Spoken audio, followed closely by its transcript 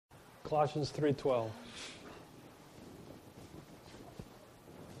Colossians 3:12.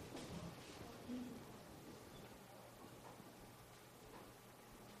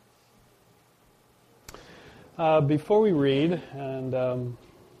 Before we read, and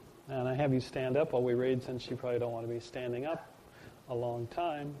I have you stand up while we read, since you probably don't want to be standing up a long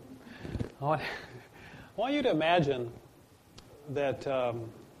time. I want you to imagine that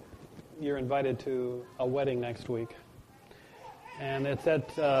you're invited to a wedding next week, and it's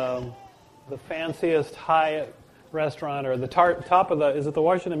at the fanciest Hyatt restaurant, or the top of the, is it the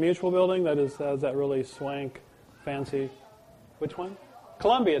Washington Mutual building that has that really swank, fancy, which one?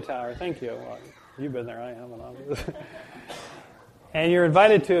 Columbia Tower, thank you. Well, you've been there, I haven't. And you're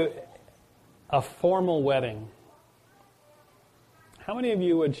invited to a formal wedding. How many of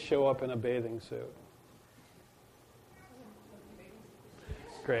you would show up in a bathing suit?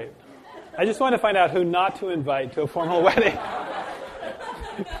 Great. I just want to find out who not to invite to a formal wedding.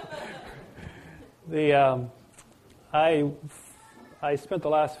 I spent the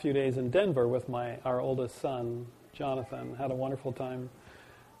last few days in Denver with our oldest son, Jonathan. Had a wonderful time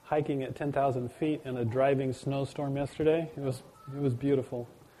hiking at 10,000 feet in a driving snowstorm yesterday. It was beautiful.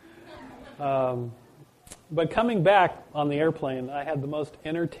 But coming back on the airplane, I had the most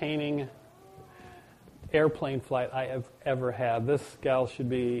entertaining airplane flight I have ever had. This gal should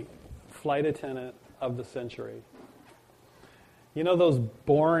be flight attendant of the century. You know those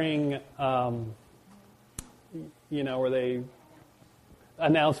boring, where they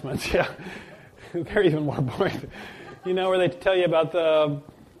announcements, yeah. They're even more boring. Where they tell you about the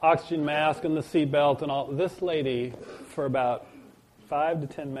oxygen mask and the seatbelt and all. This lady, for about 5 to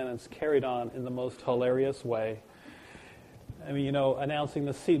 10 minutes, carried on in the most hilarious way. I mean, announcing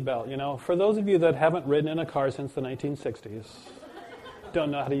the seatbelt. For those of you that haven't ridden in a car since the 1960s, don't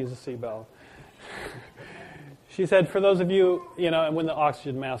know how to use a seatbelt. She said, for those of you, and when the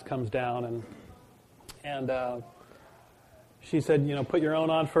oxygen mask comes down, and she said, put your own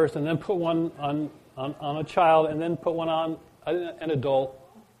on first, and then put one on a child, and then put one on an adult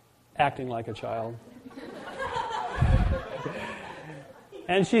acting like a child.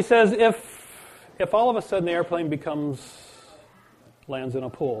 And she says, if all of a sudden the airplane lands in a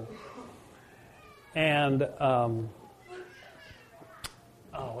pool, and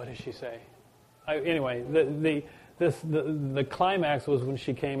what did she say? Anyway, the climax was when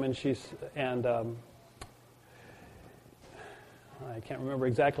she came and I can't remember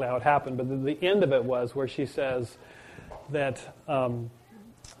exactly how it happened, but the end of it was where she says that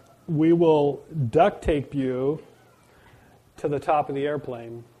we will duct tape you to the top of the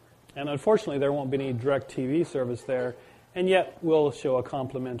airplane, and unfortunately there won't be any direct TV service there, and yet we'll show a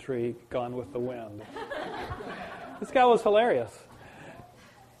complimentary Gone with the Wind. This guy was hilarious.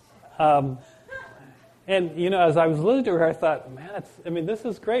 And, as I was listening to her, I thought, man, this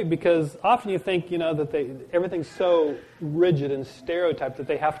is great, because often you think, that everything's so rigid and stereotyped that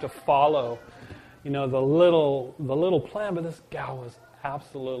they have to follow, the little plan, but this gal was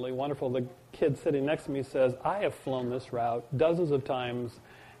absolutely wonderful. The kid sitting next to me says, I have flown this route dozens of times,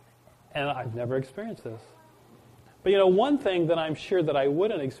 and I've never experienced this. But, one thing that I'm sure that I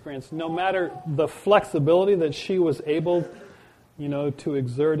wouldn't experience, no matter the flexibility that she was able, to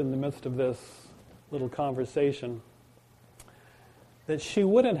exert in the midst of this little conversation, that she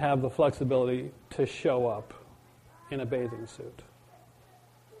wouldn't have the flexibility to show up in a bathing suit.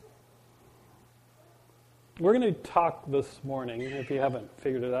 We're going to talk this morning, if you haven't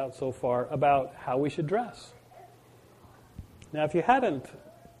figured it out so far, about how we should dress. Now, if you didn't,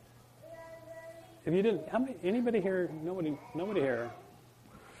 anybody here, nobody here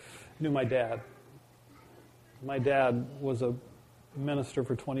knew my dad. My dad was a minister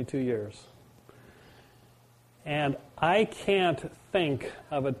for 22 years. And I can't think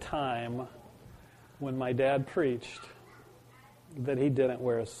of a time when my dad preached that he didn't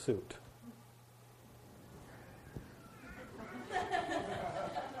wear a suit.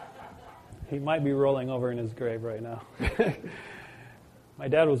 He might be rolling over in his grave right now. My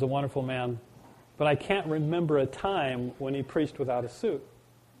dad was a wonderful man, but I can't remember a time when he preached without a suit.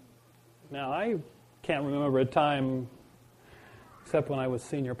 Now, I can't remember a time, except when I was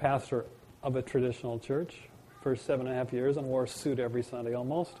senior pastor of a traditional church for 7.5 years and wore a suit every Sunday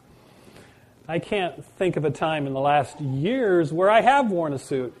almost. I can't think of a time in the last years where I have worn a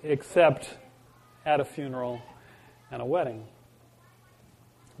suit, except at a funeral and a wedding.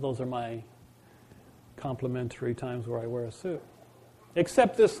 Those are my complimentary times where I wear a suit.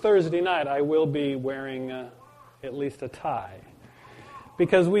 Except this Thursday night, I will be wearing at least a tie.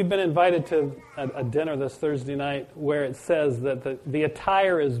 Because we've been invited to a dinner this Thursday night where it says that the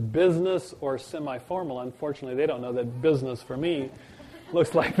attire is business or semi-formal. Unfortunately, they don't know that business for me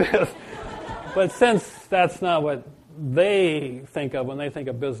looks like this. But since that's not what they think of when they think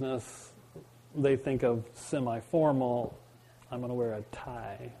of business, they think of semi-formal. I'm going to wear a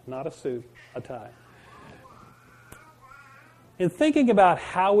tie, not a suit, a tie. In thinking about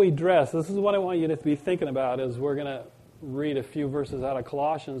how we dress, this is what I want you to be thinking about as we're going to read a few verses out of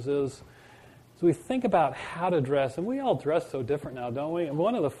Colossians is as we think about how to dress, and we all dress so different now, don't we? And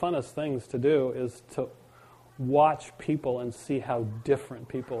one of the funnest things to do is to watch people and see how different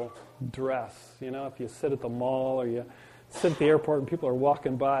people dress. You know, if you sit at the mall or you sit at the airport and people are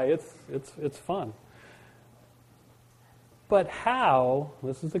walking by, it's fun. But how,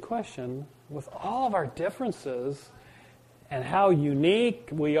 this is the question, with all of our differences and how unique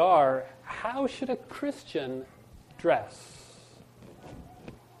we are, how should a Christian dress?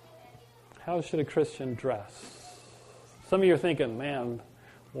 How should a Christian dress? Some of you are thinking, man,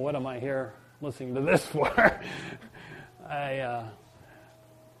 what am I here listening to this for? How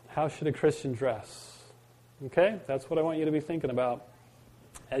should a Christian dress? Okay, that's what I want you to be thinking about.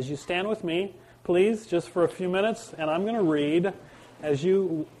 As you stand with me, please, just for a few minutes, and I'm going to read as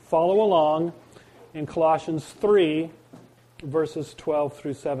you follow along in Colossians 3, verses 12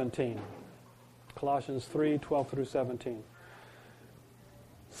 through 17. Colossians 3, 12 through 17.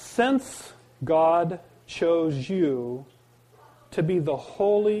 Since God chose you to be the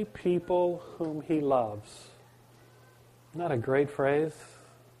holy people whom He loves. Isn't that a great phrase?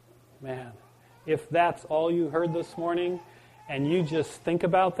 Man, if that's all you heard this morning, and you just think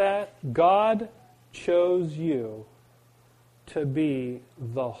about that, God chose you to be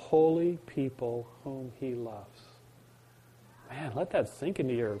the holy people whom He loves. Man, let that sink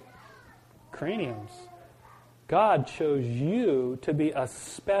into your craniums. God chose you to be a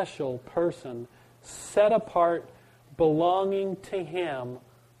special person, set apart, belonging to Him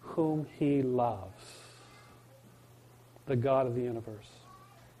whom He loves, the God of the universe.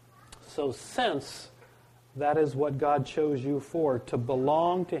 So since that is what God chose you for, to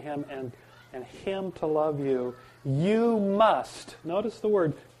belong to Him and Him to love you, you must, notice the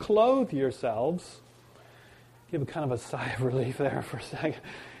word, clothe yourselves. Give a kind of a sigh of relief there for a second.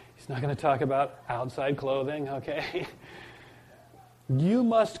 He's not going to talk about outside clothing, okay? You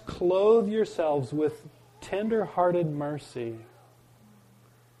must clothe yourselves with tender-hearted mercy,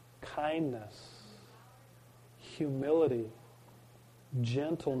 kindness, humility,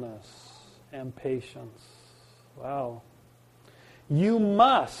 gentleness, and patience. Wow. You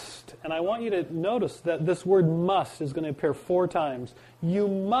must, and I want you to notice that this word must is going to appear 4 times. You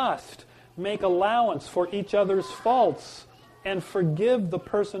must make allowance for each other's faults and forgive the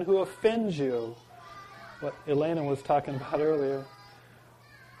person who offends you. What Elena was talking about earlier.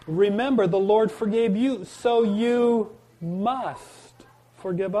 Remember, the Lord forgave you, so you must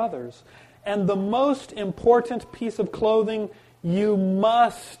forgive others. And the most important piece of clothing you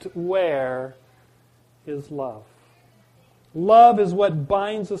must wear is love. Love is what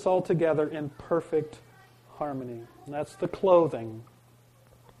binds us all together in perfect harmony. And that's the clothing.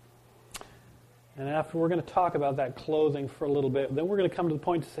 And after we're going to talk about that clothing for a little bit, then we're going to come to the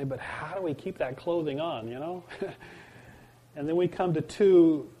point to say, but how do we keep that clothing on, you know? And then we come to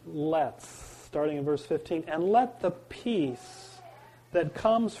 2 lets, starting in verse 15. And let the peace that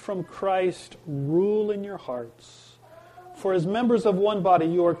comes from Christ rule in your hearts. For as members of one body,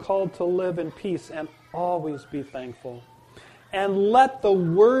 you are called to live in peace and always be thankful. And let the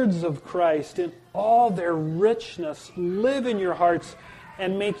words of Christ in all their richness live in your hearts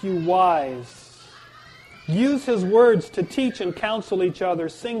and make you wise. Use His words to teach and counsel each other.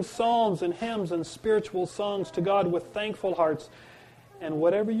 Sing psalms and hymns and spiritual songs to God with thankful hearts. And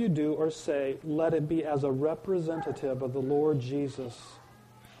whatever you do or say, let it be as a representative of the Lord Jesus,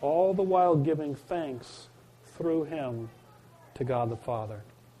 all the while giving thanks through Him to God the Father.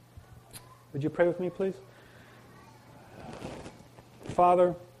 Would you pray with me, please?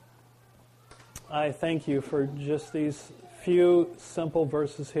 Father, I thank You for just these few simple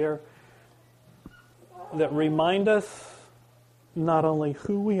verses here that remind us not only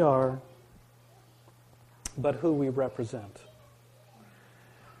who we are, but who we represent.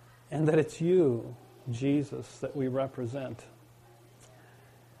 And that it's You, Jesus, that we represent.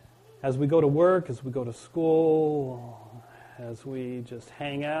 As we go to work, as we go to school, as we just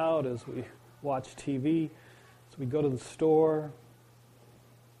hang out, as we watch TV, as we go to the store.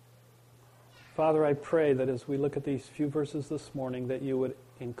 Father, I pray that as we look at these few verses this morning, that You would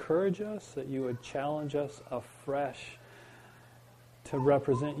encourage us, that You would challenge us afresh to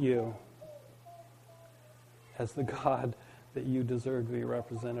represent You as the God that You deserve to be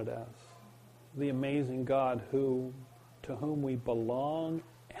represented as. The amazing God to whom we belong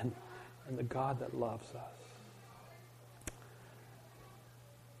and the God that loves us.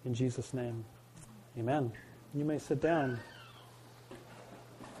 In Jesus' name, amen. You may sit down.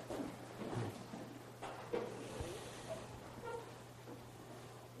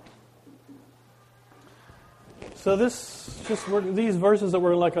 So these verses that we're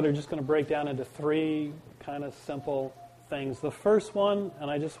going to look at are just going to break down into three kind of simple things. The first one, and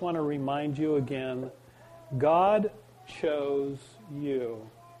I just want to remind you again, God chose you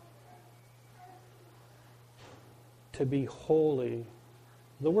to be holy.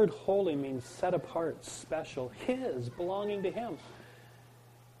 The word holy means set apart, special, His, belonging to Him.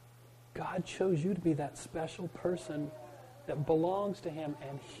 God chose you to be that special person that belongs to Him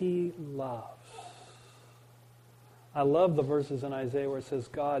and He loves. I love the verses in Isaiah where it says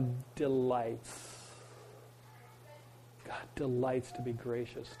God delights. God delights to be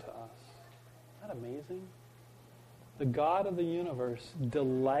gracious to us. Isn't that amazing? The God of the universe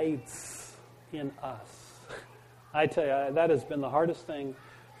delights in us. I tell you, that has been the hardest thing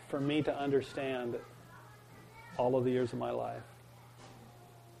for me to understand all of the years of my life.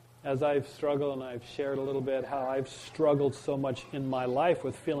 As I've struggled, and I've shared a little bit how I've struggled so much in my life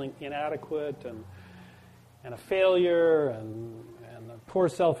with feeling inadequate and a failure and a poor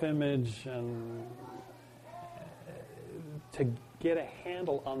self-image, and to get a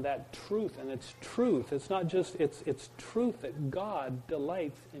handle on that truth. And it's truth. It's not just, it's truth that God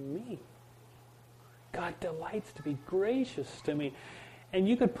delights in me. God delights to be gracious to me. And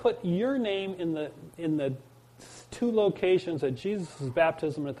you could put your name in the two locations at Jesus'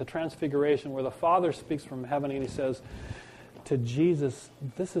 baptism and at the transfiguration, where the Father speaks from heaven and He says to Jesus,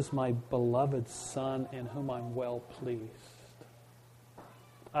 "This is my beloved Son in whom I'm well pleased."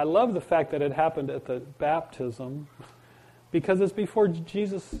 I love the fact that it happened at the baptism, because it's before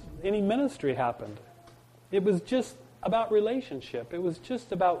Jesus, any ministry happened. It was just about relationship. It was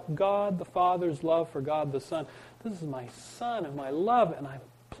just about God the Father's love for God the Son. This is my Son whom I love, and I'm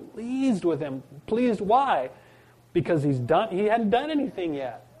pleased with Him. Pleased why? Because he hadn't done anything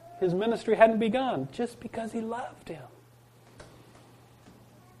yet. His ministry hadn't begun. Just because He loved him.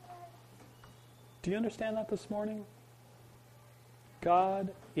 Do you understand that this morning? God,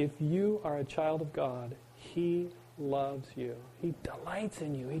 if you are a child of God, He loves you. He delights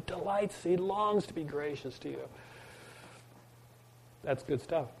in you. He longs to be gracious to you. That's good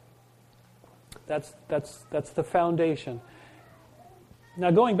stuff. That's the foundation.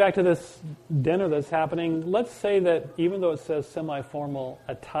 Now, going back to this dinner that's happening, let's say that even though it says semi-formal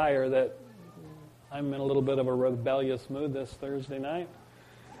attire, that I'm in a little bit of a rebellious mood this Thursday night.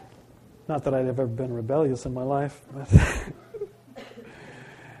 Not that I've ever been rebellious in my life, but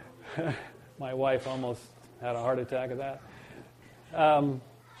my wife almost had a heart attack at that. I'm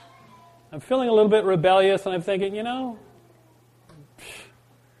feeling a little bit rebellious, and I'm thinking,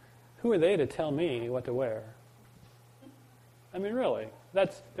 who are they to tell me what to wear? I mean, really,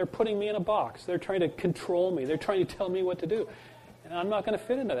 they're putting me in a box. They're trying to control me. They're trying to tell me what to do. And I'm not going to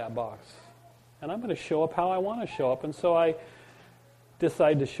fit into that box. And I'm going to show up how I want to show up. And so I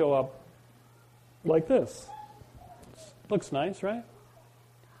decide to show up like this. Looks nice, right?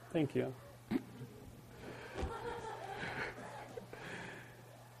 Thank you.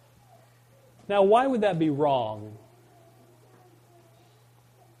 Now, why would that be wrong?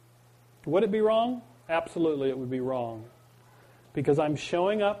 Would it be wrong? Absolutely, it would be wrong. Because I'm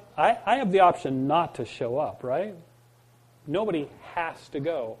showing up. I have the option not to show up, right? Nobody has to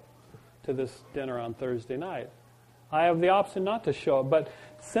go to this dinner on Thursday night. I have the option not to show up. But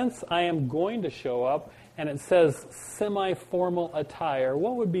since I am going to show up, and it says semi-formal attire,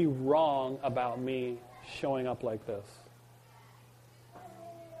 what would be wrong about me showing up like this?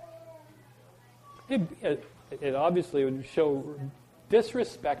 It obviously would show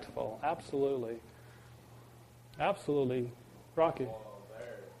disrespectful. Absolutely. Absolutely. Rocky. Well,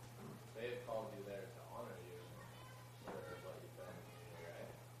 they had called you there to honor you for what you've done,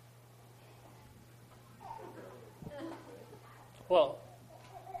 right? Well,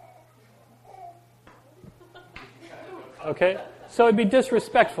 okay. So it'd be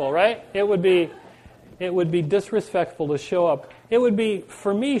disrespectful, right? It would be disrespectful to show up. It would be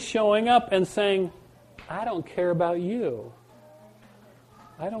for me showing up and saying, "I don't care about you.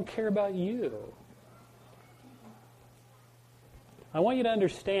 I don't care about you." I want you to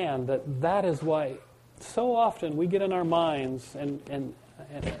understand that is why so often we get in our minds, and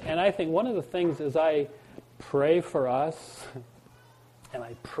I think one of the things as I pray for us, and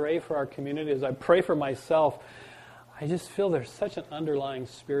I pray for our community, as I pray for myself, I just feel there's such an underlying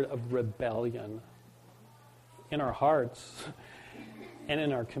spirit of rebellion in our hearts and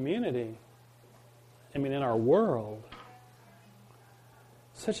in our community. I mean, in our world.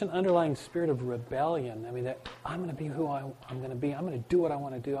 such an underlying spirit of rebellion. I mean, that I'm going to be who I'm going to be. I'm going to do what I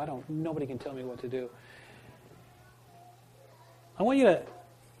want to do. Nobody can tell me what to do. I want you to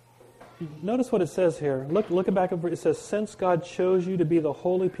notice what it says here. Look back over. It says, since God chose you to be the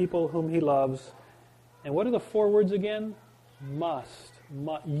holy people whom He loves. And what are the 4 words again? Must.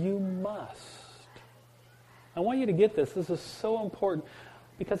 You must. I want you to get this. This is so important.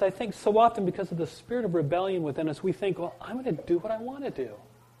 Because I think so often, because of the spirit of rebellion within us, we think, well, I'm going to do what I want to do.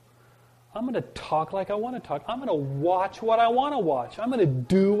 I'm going to talk like I want to talk. I'm going to watch what I want to watch. I'm going to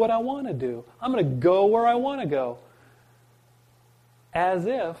do what I want to do. I'm going to go where I want to go. As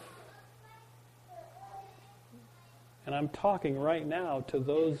if, and I'm talking right now to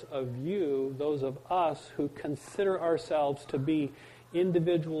those of you, those of us who consider ourselves to be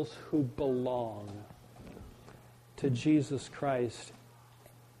individuals who belong to Jesus Christ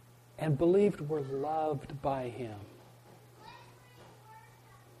and believed we're loved by Him.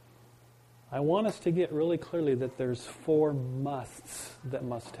 I want us to get really clearly that there's 4 musts that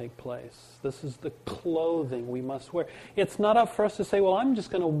must take place. This is the clothing we must wear. It's not up for us to say, well, I'm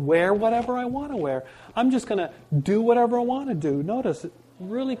just going to wear whatever I want to wear. I'm just going to do whatever I want to do. Notice it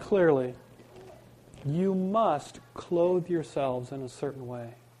really clearly. You must clothe yourselves in a certain way.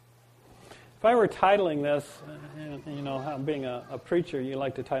 If I were titling this, you know, being a preacher, you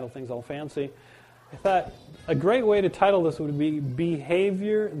like to title things all fancy. I thought a great way to title this would be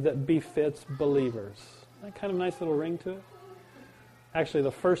Behavior That Befits Believers. That kind of nice little ring to it. Actually,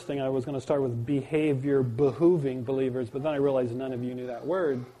 the first thing I was going to start with behavior behooving believers, but then I realized none of you knew that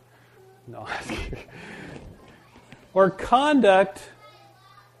word. No. Or conduct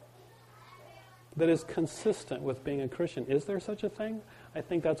that is consistent with being a Christian. Is there such a thing? I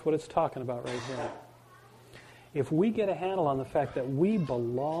think that's what it's talking about right here. If we get a handle on the fact that we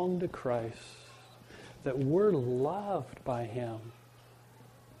belong to Christ, that we're loved by Him,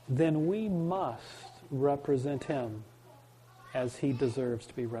 then we must represent Him as He deserves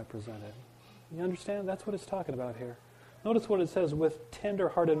to be represented. You understand? That's what it's talking about here. Notice what it says, with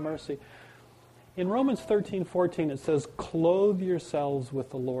tender-hearted mercy. In Romans 13:14, it says, clothe yourselves with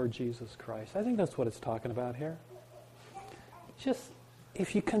the Lord Jesus Christ. I think that's what it's talking about here. Just,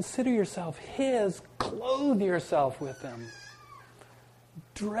 if you consider yourself His, clothe yourself with Him.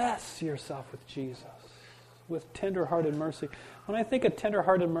 Dress yourself with Jesus, with tender-hearted mercy. When I think of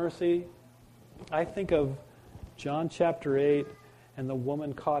tender-hearted mercy, I think of John chapter 8 and the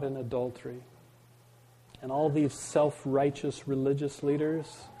woman caught in adultery. And all these self-righteous religious leaders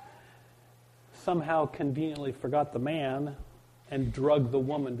somehow conveniently forgot the man and drugged the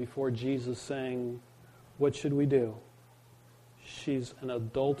woman before Jesus, saying, what should we do? She's an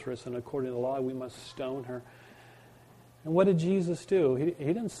adulteress, and according to the law, we must stone her. And what did Jesus do? He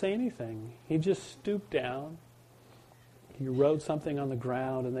didn't say anything. He just stooped down. He wrote something on the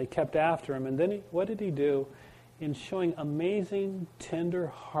ground, and they kept after him. And then what did he do? In showing amazing,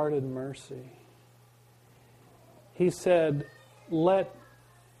 tender-hearted mercy, he said, let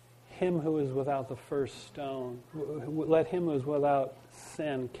him who is without the first stone, let him who is without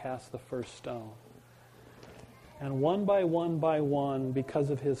sin cast the first stone. And one by one, because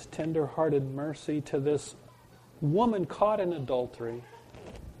of his tender-hearted mercy to this woman caught in adultery,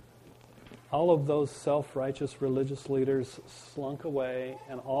 all of those self-righteous religious leaders slunk away,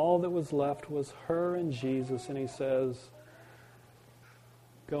 and all that was left was her and Jesus, and he says,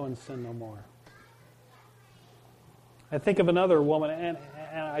 go and sin no more. I think of another woman, and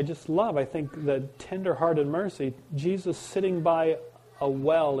I just love, I think, the tender-hearted mercy. Jesus sitting by a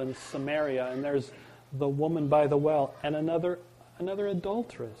well in Samaria, and there's the woman by the well, and another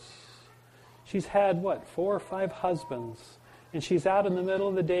adulteress. She's had, 4 or 5 husbands, and she's out in the middle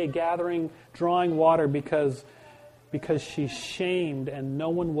of the day drawing water because she's shamed, and no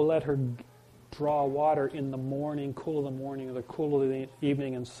one will let her draw water in the morning, cool of the morning or the cool of the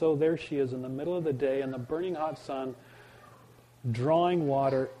evening. And so there she is in the middle of the day in the burning hot sun, drawing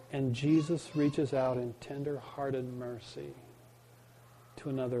water, and Jesus reaches out in tender-hearted mercy to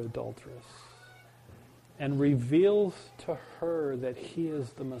another adulteress and reveals to her that He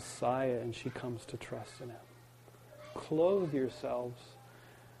is the Messiah, and she comes to trust in Him. Clothe yourselves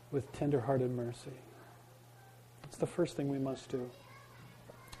with tender-hearted mercy. That's the first thing we must do.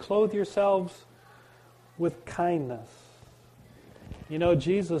 Clothe yourselves with kindness. You know,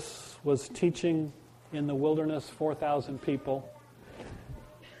 Jesus was teaching in the wilderness, 4,000 people,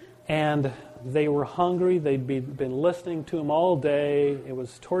 and they were hungry. They'd been listening to Him all day. It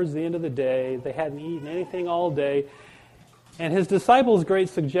was towards the end of the day. They hadn't eaten anything all day. And His disciples' great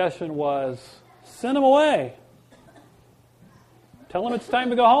suggestion was, send them away. Tell them it's time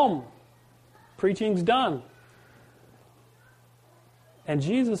to go home. Preaching's done. And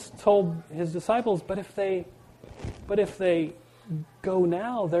Jesus told his disciples, but if they go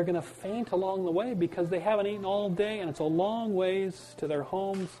now, they're going to faint along the way because they haven't eaten all day and it's a long ways to their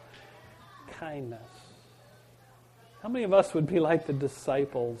homes. Kindness. How many of us would be like the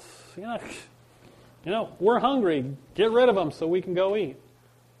disciples? You know, we're hungry. Get rid of them so we can go eat.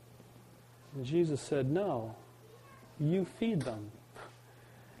 And Jesus said, no, you feed them.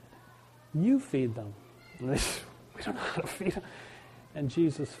 You feed them. And they said, we don't know how to feed them. And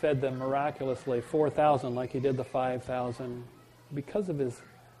Jesus fed them miraculously, 4,000 like he did the 5,000, because of his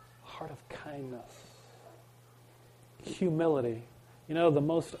heart of kindness. Humility. You know, the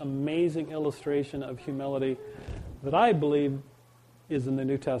most amazing illustration of humility that I believe is in the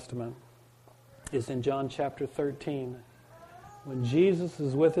New Testament is in John chapter 13. When Jesus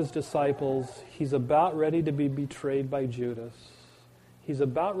is with his disciples, he's about ready to be betrayed by Judas. He's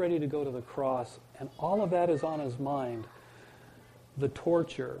about ready to go to the cross, and all of that is on his mind. The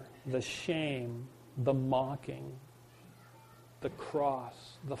torture, the shame, the mocking, the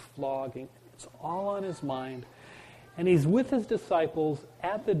cross, the flogging, it's all on his mind. And he's with his disciples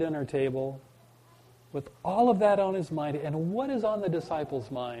at the dinner table with all of that on his mind. And what is on the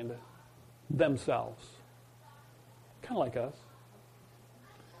disciples' mind? Themselves. Kind of like us.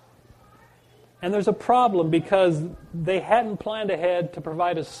 And there's a problem because they hadn't planned ahead to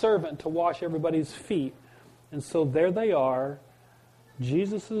provide a servant to wash everybody's feet. And so there they are,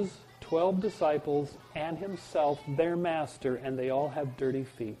 Jesus' 12 disciples and himself, their master, and they all have dirty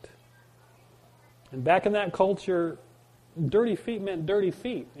feet. And back in that culture, dirty feet meant dirty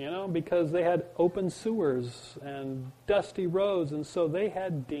feet, because they had open sewers and dusty roads, and so they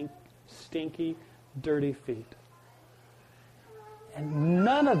had stinky, dirty feet. And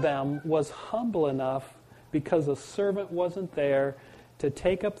none of them was humble enough, because a servant wasn't there, to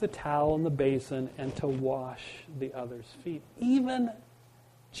take up the towel and the basin and to wash the other's feet. Even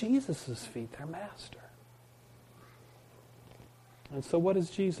Jesus' feet, their master. And so what does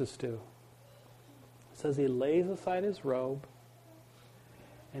Jesus do? It says he lays aside his robe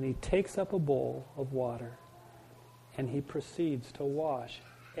and he takes up a bowl of water and he proceeds to wash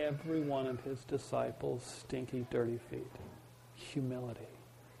every one of his disciples' stinky, dirty feet. Humility.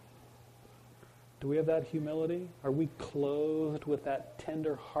 Do we have that humility? Are we clothed with that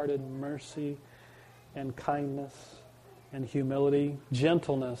tender-hearted mercy and kindness and humility?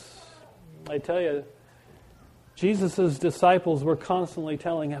 Gentleness. I tell you, Jesus' disciples were constantly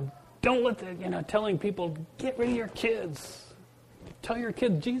telling him, don't let telling people, get rid of your kids. Tell your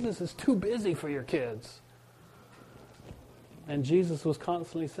kids Jesus is too busy for your kids. And Jesus was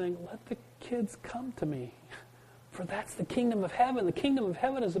constantly saying, let the kids come to me, for that's the kingdom of heaven. The kingdom of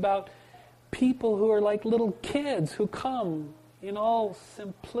heaven is about people who are like little kids who come in all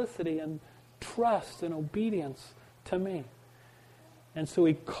simplicity and trust and obedience to me. And so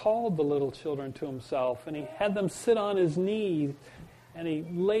he called the little children to himself, and he had them sit on his knee, and he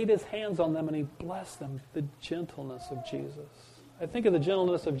laid his hands on them, and he blessed them. The gentleness of Jesus. I think of the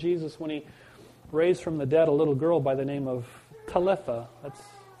gentleness of Jesus when he raised from the dead a little girl by the name of Talitha.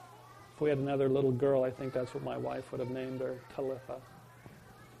 If we had another little girl, I think that's what my wife would have named her, Talitha.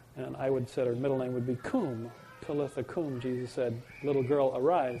 And I would say her middle name would be Cum. Talitha Cum. Jesus said, little girl,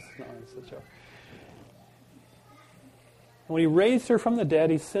 arise. No, it's a joke. When he raised her from the dead,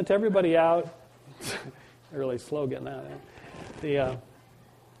 he sent everybody out. Really slow getting that in.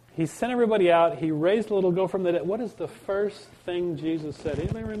 He sent everybody out. He raised the little girl from the dead. What is the first thing Jesus said?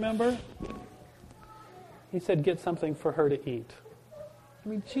 Anybody remember? He said, get something for her to eat. I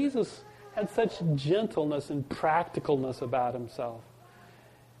mean, Jesus had such gentleness and practicalness about himself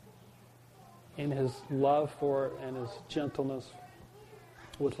in his love for and his gentleness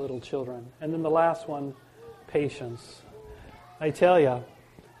with little children. And then the last one, patience. I tell you,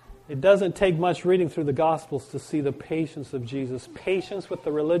 it doesn't take much reading through the Gospels to see the patience of Jesus. Patience with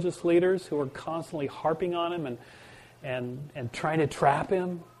the religious leaders who are constantly harping on him and trying to trap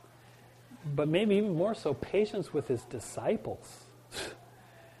him. But maybe even more so, patience with his disciples.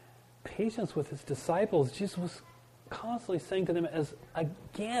 Patience with his disciples. Jesus was constantly saying to them, as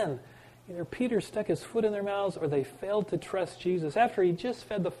again, either Peter stuck his foot in their mouths or they failed to trust Jesus. After he just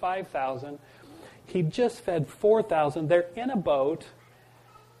fed the 5,000, he just fed 4,000. They're in a boat.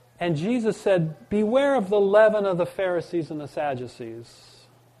 And Jesus said, beware of the leaven of the Pharisees and the Sadducees.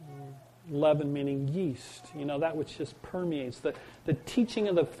 Leaven meaning yeast. That which just permeates. The teaching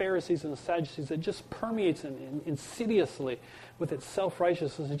of the Pharisees and the Sadducees that just permeates insidiously with its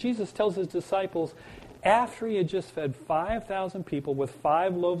self-righteousness. And Jesus tells his disciples, after he had just fed 5,000 people with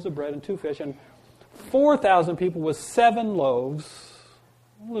 5 loaves of bread and 2 fish, and 4,000 people with 7 loaves,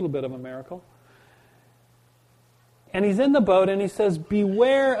 a little bit of a miracle, And he's in the boat, and he says,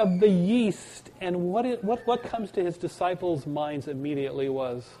 beware of the yeast. And what comes to his disciples' minds immediately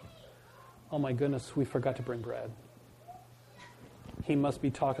was, oh my goodness, we forgot to bring bread. He must be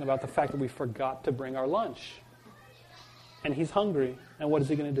talking about the fact that we forgot to bring our lunch. And he's hungry. And what is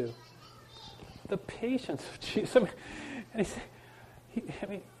he going to do? The patience of Jesus.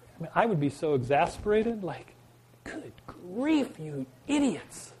 I would be so exasperated, like, good grief, you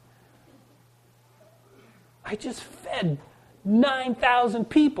idiots. I just fed 9,000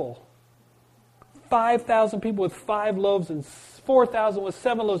 people. 5,000 people with 5 loaves and 4,000 with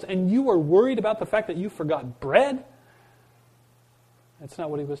 7 loaves, and you were worried about the fact that you forgot bread? That's not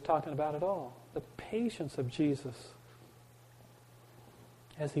what he was talking about at all. The patience of Jesus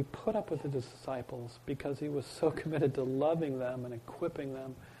as he put up with the disciples because he was so committed to loving them and equipping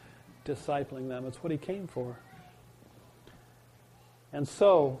them, discipling them. It's what he came for. And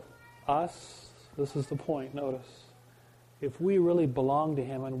so, us, this is the point, notice. If we really belong to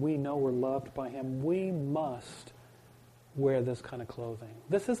him and we know we're loved by him, we must wear this kind of clothing.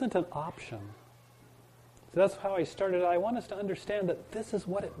 This isn't an option. So that's how I started. I want us to understand that this is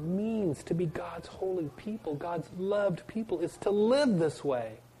what it means to be God's holy people, God's loved people, is to live this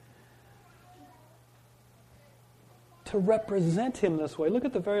way. To represent him this way. Look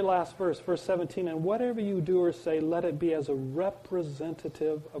at the very last verse, verse 17. And whatever you do or say, let it be as a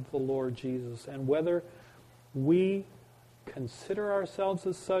representative of the Lord Jesus. And whether we consider ourselves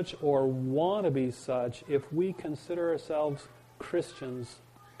as such or want to be such, if we consider ourselves Christians,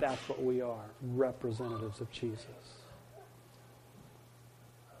 that's what we are, representatives of Jesus.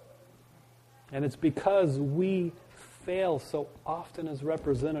 And it's because we fail so often as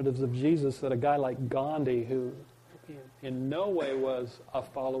representatives of Jesus that a guy like Gandhi, who in no way was a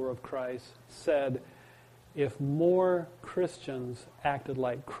follower of Christ, said, if more Christians acted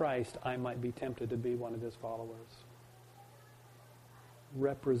like Christ, I might be tempted to be one of his followers.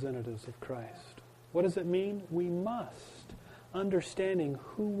 Representatives of Christ. What does it mean? We must, understanding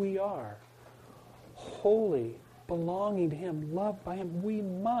who we are, holy, belonging to him, loved by him, we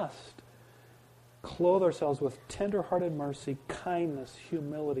must clothe ourselves with tender-hearted mercy, kindness,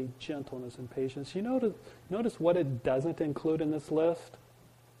 humility, gentleness, and patience. You notice what it doesn't include in this list?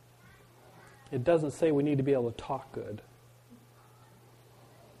 It doesn't say we need to be able to talk good.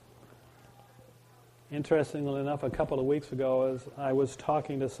 Interestingly enough, a couple of weeks ago, as I was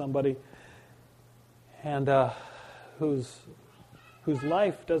talking to somebody and whose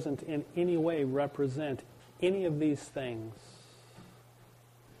life doesn't in any way represent any of these things.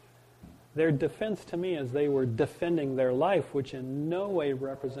 Their defense to me as they were defending their life, which in no way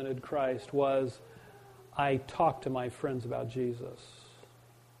represented Christ, was, I talked to my friends about Jesus.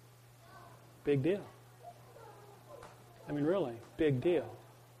 Big deal. I mean, really, big deal.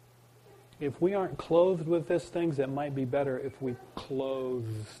 If we aren't clothed with these things, it might be better if we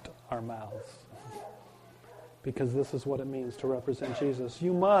closed our mouths. Because this is what it means to represent Jesus.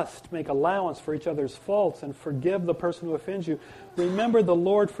 You must make allowance for each other's faults and forgive the person who offends you. Remember, the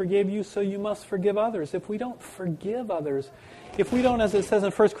Lord forgave you, so you must forgive others. If we don't forgive others, if we don't, as it says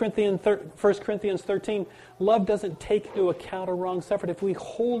in 1 Corinthians 13, love doesn't take into account a wrong suffered. If we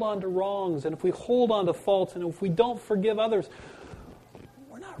hold on to wrongs and if we hold on to faults and if we don't forgive others,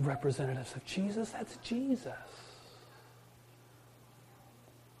 we're not representatives of Jesus. That's Jesus.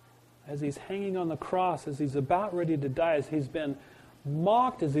 As he's hanging on the cross, as he's about ready to die, as he's been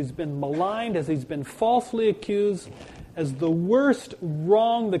mocked, as he's been maligned, as he's been falsely accused, as the worst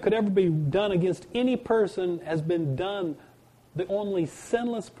wrong that could ever be done against any person has been done, the only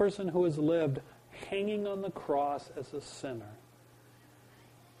sinless person who has lived, hanging on the cross as a sinner.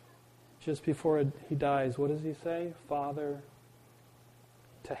 Just before he dies, what does he say? Father,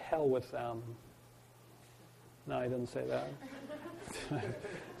 to hell with them. No, he didn't say that.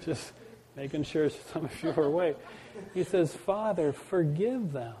 Just making sure some of you are awake. He says, Father,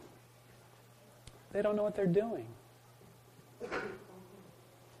 forgive them. They don't know what they're doing.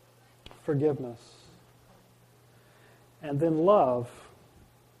 Forgiveness. And then love.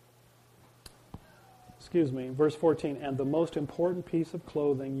 Verse 14. And the most important piece of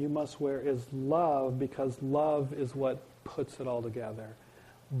clothing you must wear is love, because love is what puts it all together.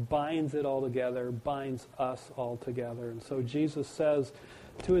 Binds it all together, binds us all together. And so Jesus says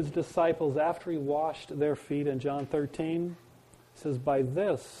to his disciples after he washed their feet in John 13, he says, by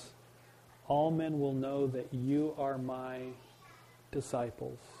this all men will know that you are my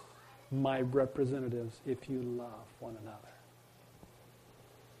disciples, my representatives, if you love one another.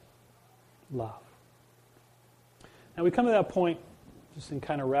 Love. Now we come to that point, just in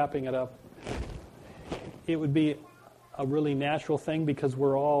kind of wrapping it up, it would be a really natural thing because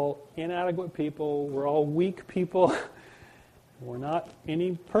we're all inadequate people, we're all weak people, we're not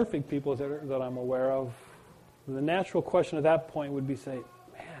any perfect people that I'm aware of. The natural question at that point would be say,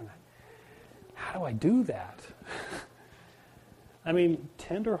 man, how do I do that? I mean,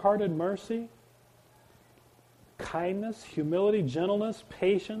 tender-hearted mercy, kindness, humility, gentleness,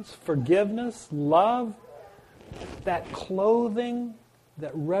 patience, forgiveness, love, that clothing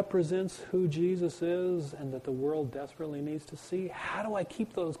that represents who Jesus is and that the world desperately needs to see. How do I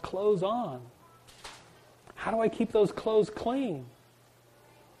keep those clothes on? How do I keep those clothes clean?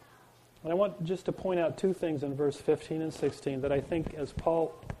 And I want just to point out two things in verse 15 and 16 that I think as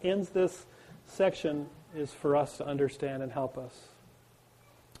Paul ends this section is for us to understand and help us.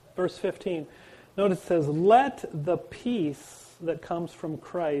 Verse 15, notice it says, let the peace that comes from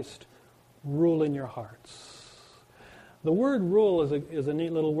Christ rule in your hearts. The word rule is a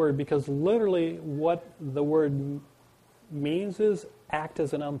neat little word because literally what the word means is act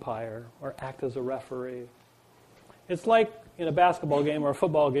as an umpire or act as a referee. It's like in a basketball game or a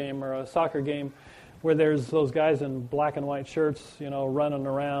football game or a soccer game where there's those guys in black and white shirts, running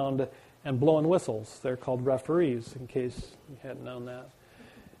around and blowing whistles. They're called referees, in case you hadn't known that.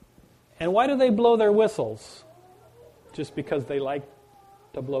 And why do they blow their whistles? Just because they like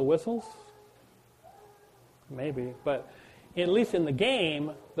to blow whistles? Maybe, but at least in the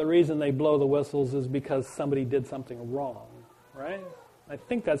game, the reason they blow the whistles is because somebody did something wrong, right? I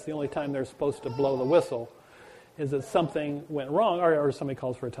think that's the only time they're supposed to blow the whistle, is that something went wrong or somebody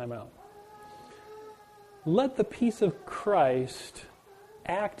calls for a timeout. Let the peace of Christ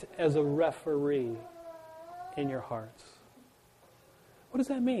act as a referee in your hearts. What does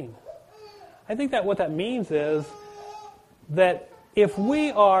that mean? I think that what that means is that if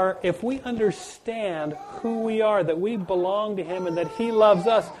we understand who we are, that we belong to Him and that He loves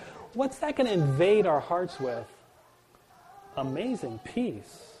us, what's that going to invade our hearts with? Amazing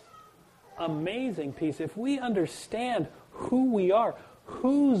peace. Amazing peace. If we understand who we are,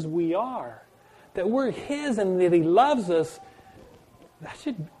 whose we are, that we're His and that He loves us, that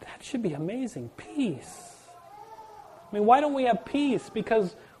should be amazing peace. I mean, why don't we have peace?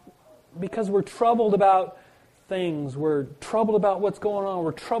 Because we're troubled about things. We're troubled about what's going on.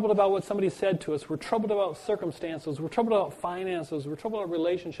 We're troubled about what somebody said to us. We're troubled about circumstances. We're troubled about finances. We're troubled about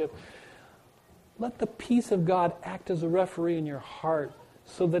relationship. Let the peace of God act as a referee in your heart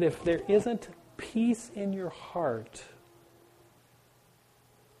so that if there isn't peace in your heart,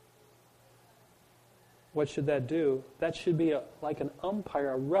 what should that do? That should be like an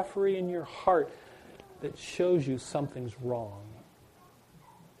umpire, a referee in your heart that shows you something's wrong.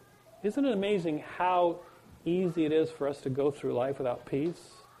 Isn't it amazing how easy it is for us to go through life without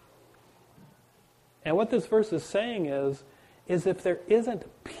peace? And what this verse is saying is if there isn't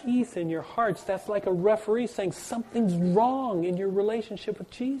peace in your hearts, that's like a referee saying something's wrong in your relationship with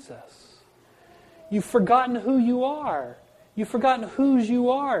Jesus. You've forgotten who you are. You've forgotten whose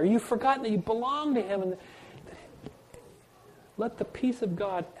you are. You've forgotten that you belong to Him. And let the peace of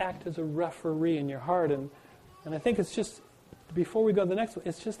God act as a referee in your heart. And I think it's just, before we go to the next one,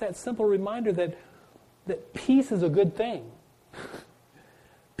 it's just that simple reminder that peace is a good thing.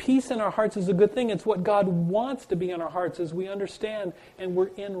 Peace in our hearts is a good thing. It's what God wants to be in our hearts as we understand and we're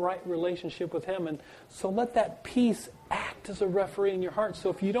in right relationship with Him. And so let that peace act as a referee in your heart. So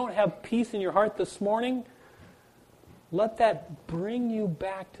if you don't have peace in your heart this morning, let that bring you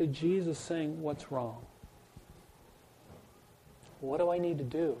back to Jesus saying, what's wrong? What do I need to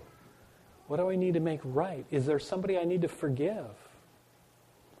do? What do I need to make right? Is there somebody I need to forgive?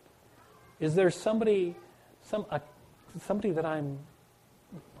 Is there something I'm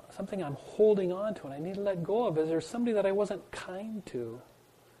holding on to and I need to let go of? Is there somebody that I wasn't kind to?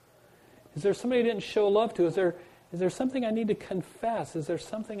 Is there somebody I didn't show love to? Is there something I need to confess? Is there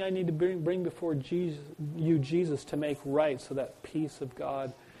something I need to bring before Jesus, to make right so that peace of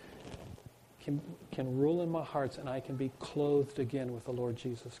God can rule in my hearts and I can be clothed again with the Lord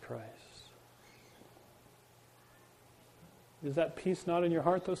Jesus Christ? Is that peace not in your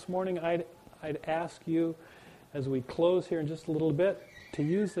heart this morning? I'd ask you, as we close here in just a little bit, to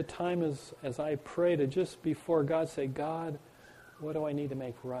use the time as I pray to just before God say, God, what do I need to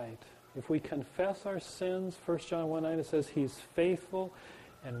make right? If we confess our sins, 1 John 1:9, it says He's faithful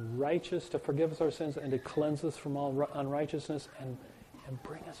and righteous to forgive us our sins and to cleanse us from all unrighteousness and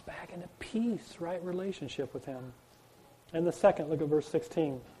bring us back into peace, right relationship with Him. And the second, look at verse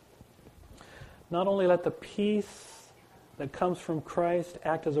 16. Not only let the peace that comes from Christ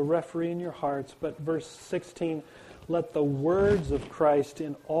act as a referee in your hearts, but verse 16, let the words of Christ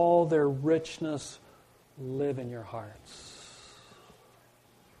in all their richness live in your hearts.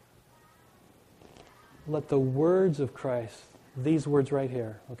 Let the words of Christ, these words right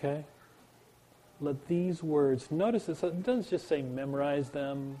here, okay? Let these words, notice it doesn't just say memorize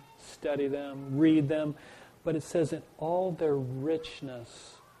them, study them, read them, but it says in all their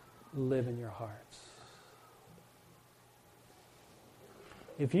richness, live in your hearts.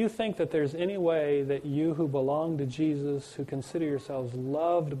 If you think that there's any way that you who belong to Jesus, who consider yourselves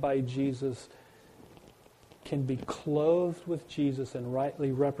loved by Jesus, can be clothed with Jesus and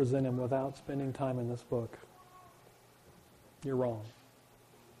rightly represent Him without spending time in this book, you're wrong.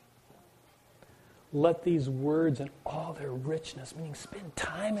 Let these words in all their richness, meaning spend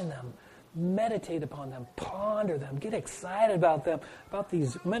time in them, meditate upon them, ponder them, get excited about them, about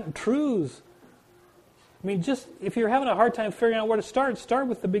these truths. I mean, just if you're having a hard time figuring out where to start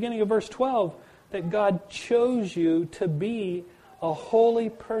with the beginning of verse 12, that God chose you to be a holy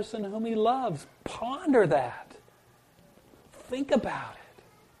person whom He loves. Ponder that. Think about it.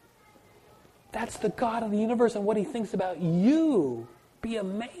 That's the God of the universe and what He thinks about you. Be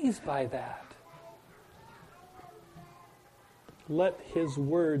amazed by that. Let His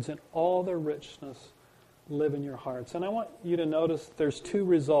words in all their richness live in your hearts. And I want you to notice there's two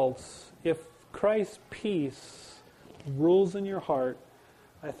results. If Christ's peace rules in your heart,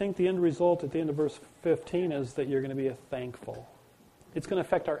 I think the end result at the end of verse 15 is that you're going to be thankful. It's going to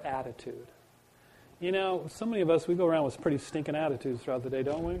affect our attitude. You know, so many of us, we go around with pretty stinking attitudes throughout the day,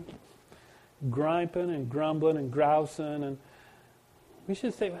 don't we? Griping and grumbling and grousing. And we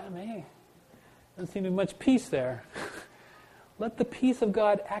should say, well, man, doesn't seem to be much peace there. Let the peace of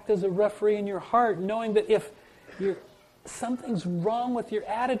God act as a referee in your heart, knowing that if something's wrong with your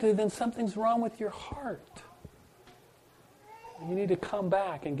attitude, then something's wrong with your heart. You need to come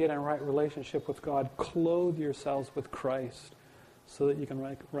back and get in a right relationship with God. Clothe yourselves with Christ so that you can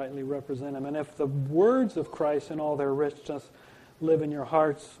rightly represent Him. And if the words of Christ in all their richness live in your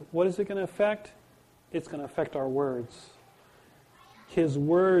hearts, what is it going to affect? It's going to affect our words. His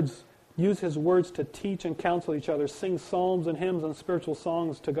words, use His words to teach and counsel each other. Sing psalms and hymns and spiritual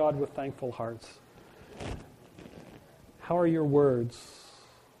songs to God with thankful hearts. How are your words?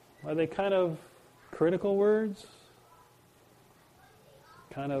 Are they kind of critical words?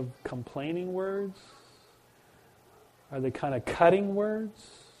 Kind of complaining words? Are they kind of cutting words?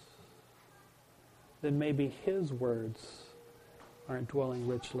 Then maybe His words aren't dwelling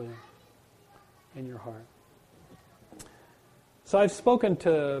richly in your heart. So I've spoken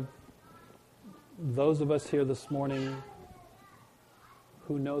to those of us here this morning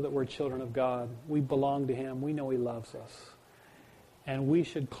who know that we're children of God. We belong to Him. We know He loves us. And we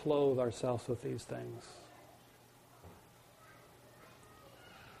should clothe ourselves with these things.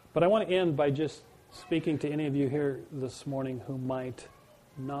 But I want to end by just speaking to any of you here this morning who might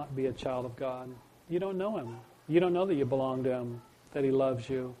not be a child of God. You don't know Him. You don't know that you belong to Him, that He loves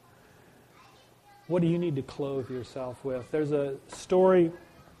you. What do you need to clothe yourself with? There's a story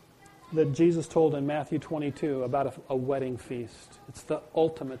that Jesus told in Matthew 22 about a wedding feast. It's the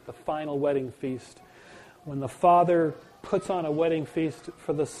ultimate, the final wedding feast. When the Father puts on a wedding feast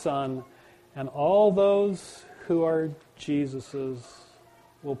for the Son, and all those who are Jesus's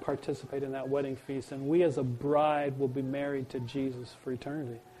will participate in that wedding feast, and we as a bride will be married to Jesus for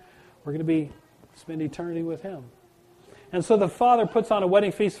eternity. We're going to spend eternity with Him. And so the Father puts on a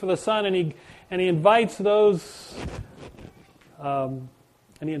wedding feast for the Son, and he invites those.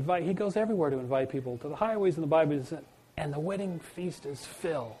 He goes everywhere to invite people to the highways in the Bible, and the wedding feast is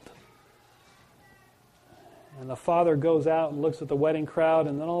filled. And the Father goes out and looks at the wedding crowd,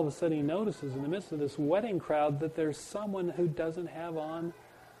 and then all of a sudden He notices in the midst of this wedding crowd that there's someone who doesn't have on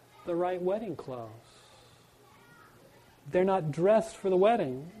the right wedding clothes. They're not dressed for the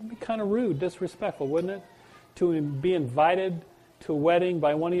wedding. It'd be kind of rude, disrespectful, wouldn't it? To be invited to a wedding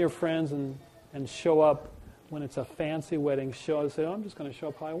by one of your friends and show up when it's a fancy wedding, say, oh, I'm just going to show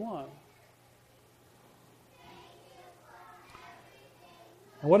up how I want.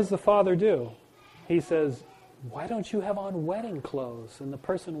 And what does the Father do? He says, why don't you have on wedding clothes? And the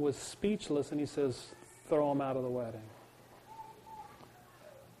person was speechless, and He says, throw them out of the wedding.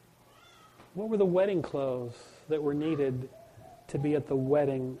 What were the wedding clothes that were needed to be at the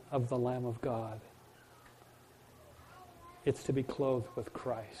wedding of the Lamb of God? It's to be clothed with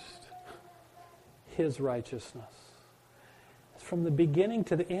Christ, His righteousness. From the beginning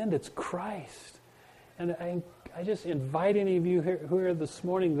to the end, it's Christ. And I just invite any of you who are this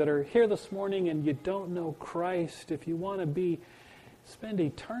morning, that are here this morning and you don't know Christ, if you want to spend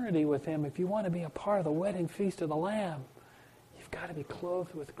eternity with Him, if you want to be a part of the wedding feast of the Lamb, you've got to be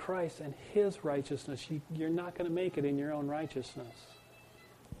clothed with Christ and His righteousness. You're not going to make it in your own righteousness.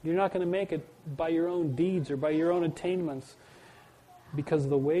 You're not going to make it by your own deeds or by your own attainments, because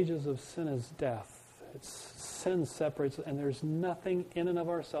the wages of sin is death, Sin separates, and there's nothing in and of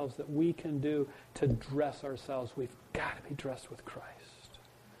ourselves that we can do to dress ourselves. We've got to be dressed with Christ.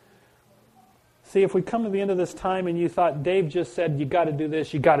 See, if we come to the end of this time and you thought Dave just said, you got to do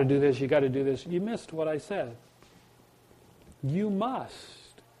this, you got to do this, you got to do this, you missed what I said. You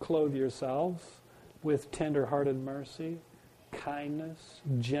must clothe yourselves with tender-hearted mercy, kindness,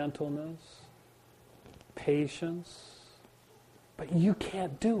 gentleness, patience, but you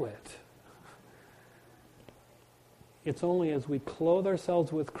can't do it. It's only as we clothe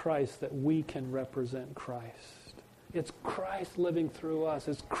ourselves with Christ that we can represent Christ. It's Christ living through us.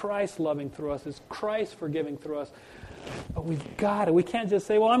 It's Christ loving through us. It's Christ forgiving through us. But we've got it. We can't just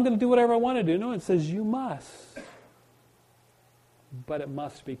say, well, I'm going to do whatever I want to do. No, it says you must. But it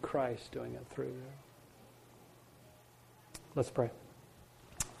must be Christ doing it through you. Let's pray.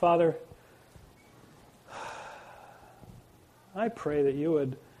 Father, I pray that you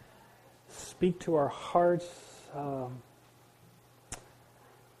would speak to our hearts.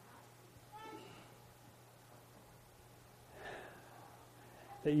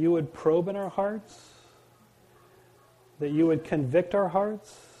 That you would probe in our hearts, that you would convict our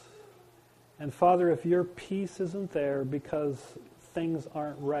hearts. And Father, if your peace isn't there because things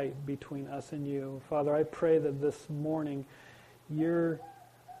aren't right between us and you, Father, I pray that this morning your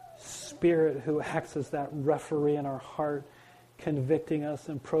Spirit, who acts as that referee in our heart, convicting us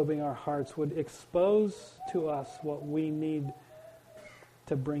and probing our hearts, would expose to us what we need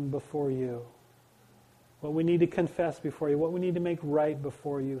to bring before you, what we need to confess before you, what we need to make right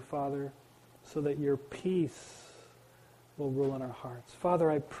before you, Father, so that your peace will rule in our hearts. Father,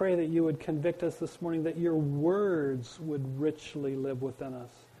 I pray that you would convict us this morning, that your words would richly live within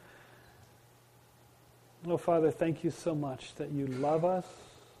us. Oh, Father, thank you so much that you love us,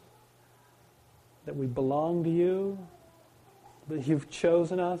 that we belong to you, that you've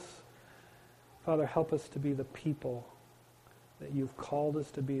chosen us. Father, help us to be the people that you've called us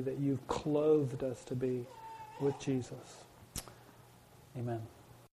to be, that you've clothed us to be with Jesus. Amen.